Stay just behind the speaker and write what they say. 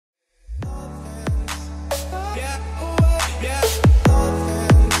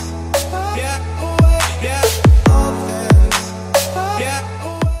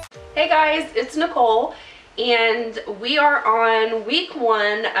guys, it's Nicole, and we are on week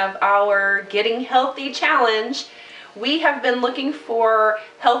 1 of our Getting Healthy challenge. We have been looking for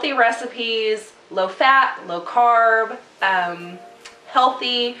healthy recipes, low fat, low carb,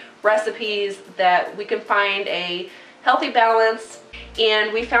 healthy recipes that we can find a healthy balance.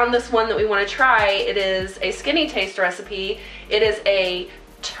 And we found this one that we want to try. It is a Skinny Taste recipe. It is a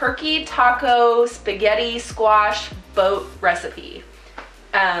turkey taco spaghetti squash boat recipe.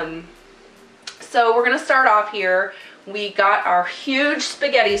 So we're gonna start off here. We got our huge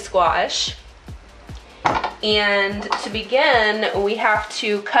spaghetti squash, and to begin we have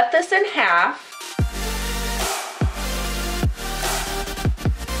to cut this in half.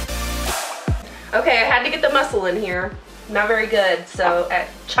 Okay, I had to get the muscle in here. Not very good at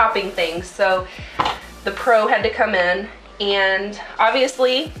chopping things, so the pro had to come in. And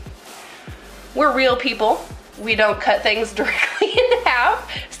obviously we're real people. We don't cut things directly in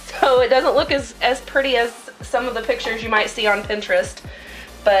half, so it doesn't look as pretty as some of the pictures you might see on Pinterest.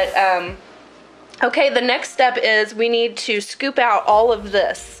 But okay, the next step is we need to scoop out all of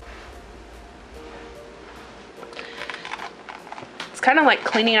this. It's kind of like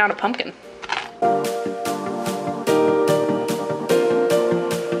cleaning out a pumpkin.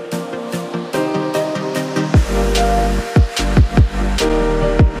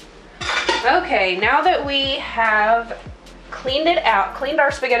 Okay, now that we have cleaned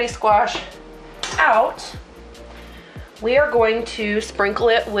our spaghetti squash out, we are going to sprinkle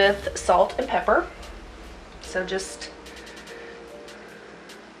it with salt and pepper. So just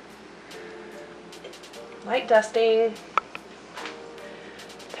light dusting,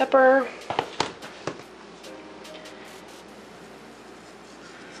 pepper,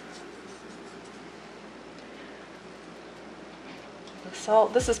 the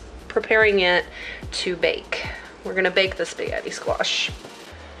salt. This is preparing it to bake. We're gonna bake the spaghetti squash.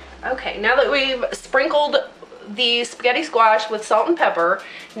 Okay, now that we've sprinkled the spaghetti squash with salt and pepper,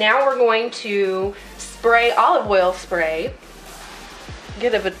 now we're going to spray olive oil spray.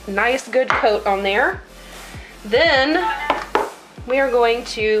 Get a nice good coat on there. Then we are going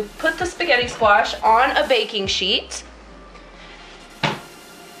to put the spaghetti squash on a baking sheet.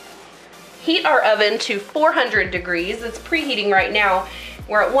 Heat our oven to 400 degrees. It's preheating right now.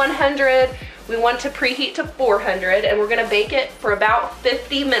 We're at 100. We want to preheat to 400, and we're gonna bake it for about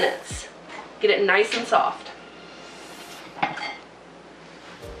 50 minutes. Get it nice and soft.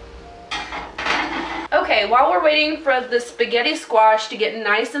 Okay, while we're waiting for the spaghetti squash to get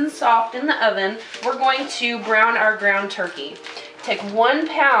nice and soft in the oven, we're going to brown our ground turkey. Take 1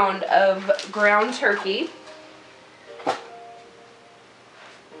 pound of ground turkey.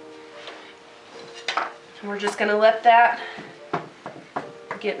 And we're just gonna let that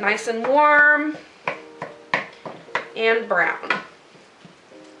get nice and warm and brown.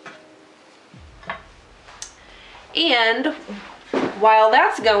 And while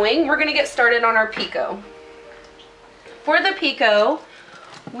that's going, we're gonna get started on our pico. For the pico,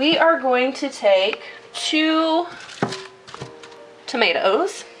 we are going to take 2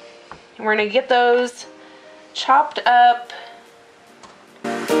 tomatoes, and we're gonna get those chopped up.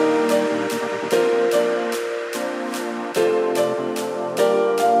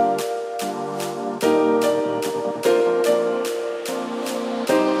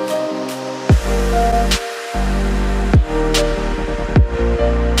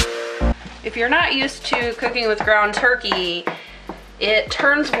 If you're not used to cooking with ground turkey, it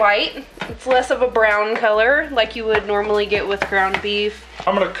turns white. It's less of a brown color like you would normally get with ground beef.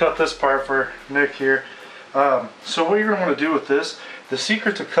 I'm gonna cut this part for Nick here. So what you're gonna wanna do with this, the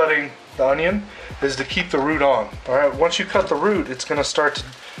secret to cutting the onion is to keep the root on. All right, once you cut the root, it's gonna start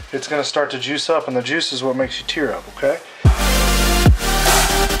to juice up, and the juice is what makes you tear up, okay?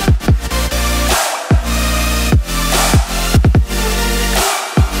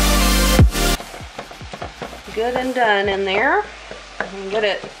 Good and done in there. And get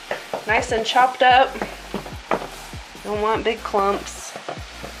it nice and chopped up. Don't want big clumps.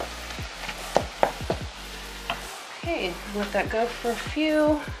 Okay, let that go for a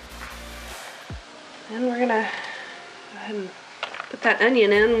few. Then we're gonna go ahead and put that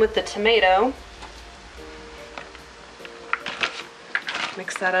onion in with the tomato.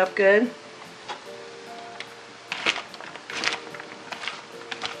 Mix that up good.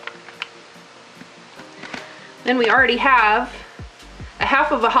 Then we already have a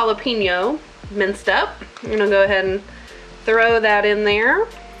half of a jalapeno minced up. I'm gonna go ahead and throw that in there,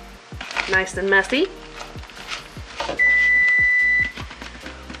 nice and messy.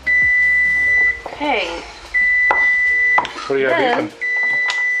 Okay. What do you have beeping?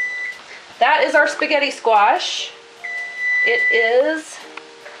 That is our spaghetti squash. It is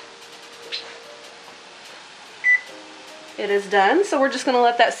it is done. So we're just gonna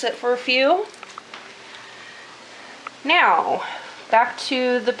let that sit for a few. Now, back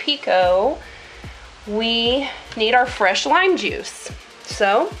to the pico. We need our fresh lime juice.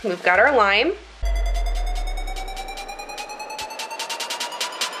 So we've got our lime.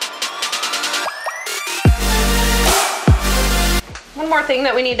 One more thing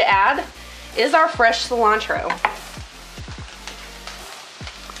that we need to add is our fresh cilantro.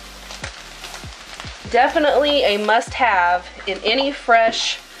 Definitely a must-have in any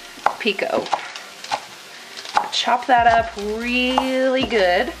fresh pico. Chop that up really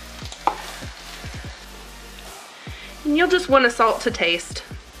good. And you'll just want to salt to taste.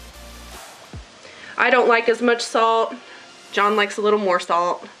 I don't like as much salt. John likes a little more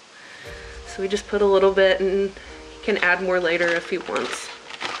salt. So we just put a little bit, and he can add more later if he wants.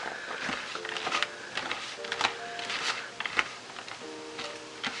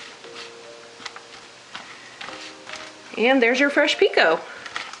 And there's your fresh pico.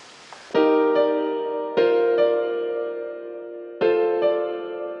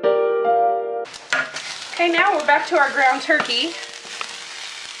 Okay, now we're back to our ground turkey.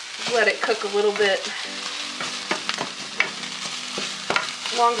 Let it cook a little bit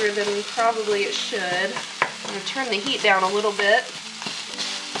longer than probably it should. I'm going to turn the heat down a little bit.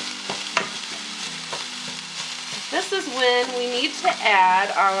 This is when we need to add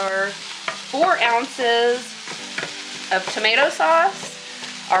our 4 ounces of tomato sauce,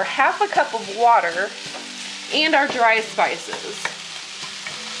 our ½ cup of water, and our dry spices.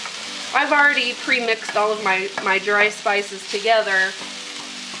 I've already pre-mixed all of my dry spices together.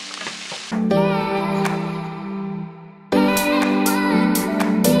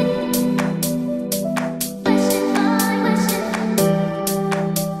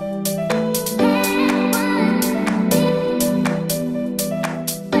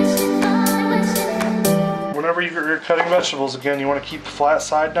 Whenever you're cutting vegetables, again, you want to keep the flat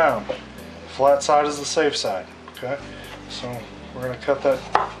side down. Flat side is the safe side, okay? So we're going to cut that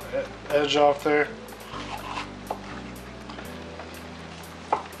edge off there.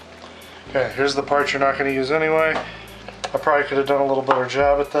 Okay, here's the part you're not going to use anyway. I probably could have done a little better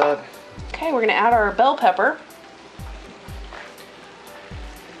job at that. Okay, we're going to add our bell pepper.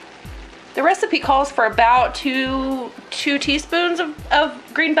 The recipe calls for about two teaspoons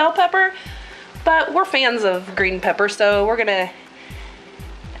of green bell pepper, but we're fans of green pepper, so we're going to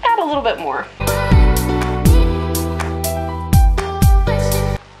add a little bit more.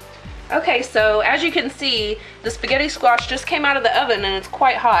 Okay, so as you can see, the spaghetti squash just came out of the oven and it's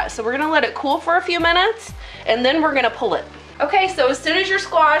quite hot. So we're gonna let it cool for a few minutes and then we're gonna pull it. Okay, so as soon as your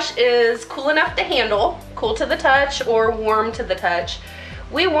squash is cool enough to handle, cool to the touch or warm to the touch,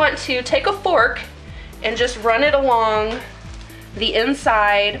 we want to take a fork and just run it along the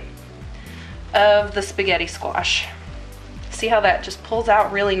inside of the spaghetti squash. See how that just pulls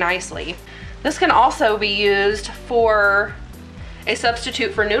out really nicely. This can also be used for a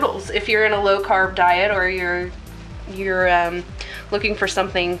substitute for noodles if you're in a low-carb diet or you're looking for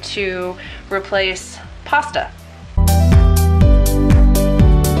something to replace pasta.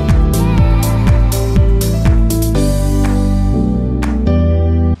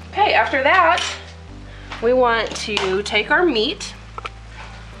 Okay, after that, we want to take our meat,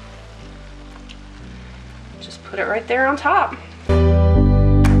 just put it right there on top.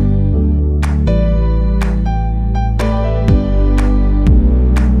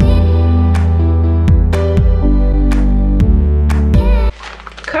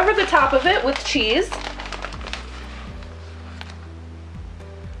 Cover the top of it with cheese.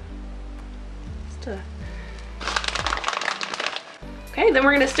 Okay, then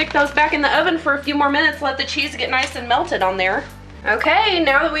we're gonna stick those back in the oven for a few more minutes, let the cheese get nice and melted on there. Okay,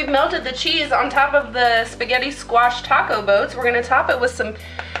 now that we've melted the cheese on top of the spaghetti squash taco boats, we're gonna top it with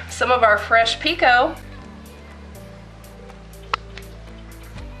some of our fresh pico.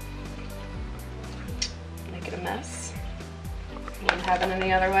 Make it a mess. Wouldn't happen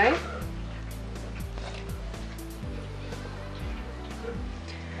any other way.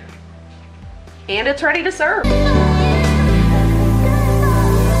 And it's ready to serve.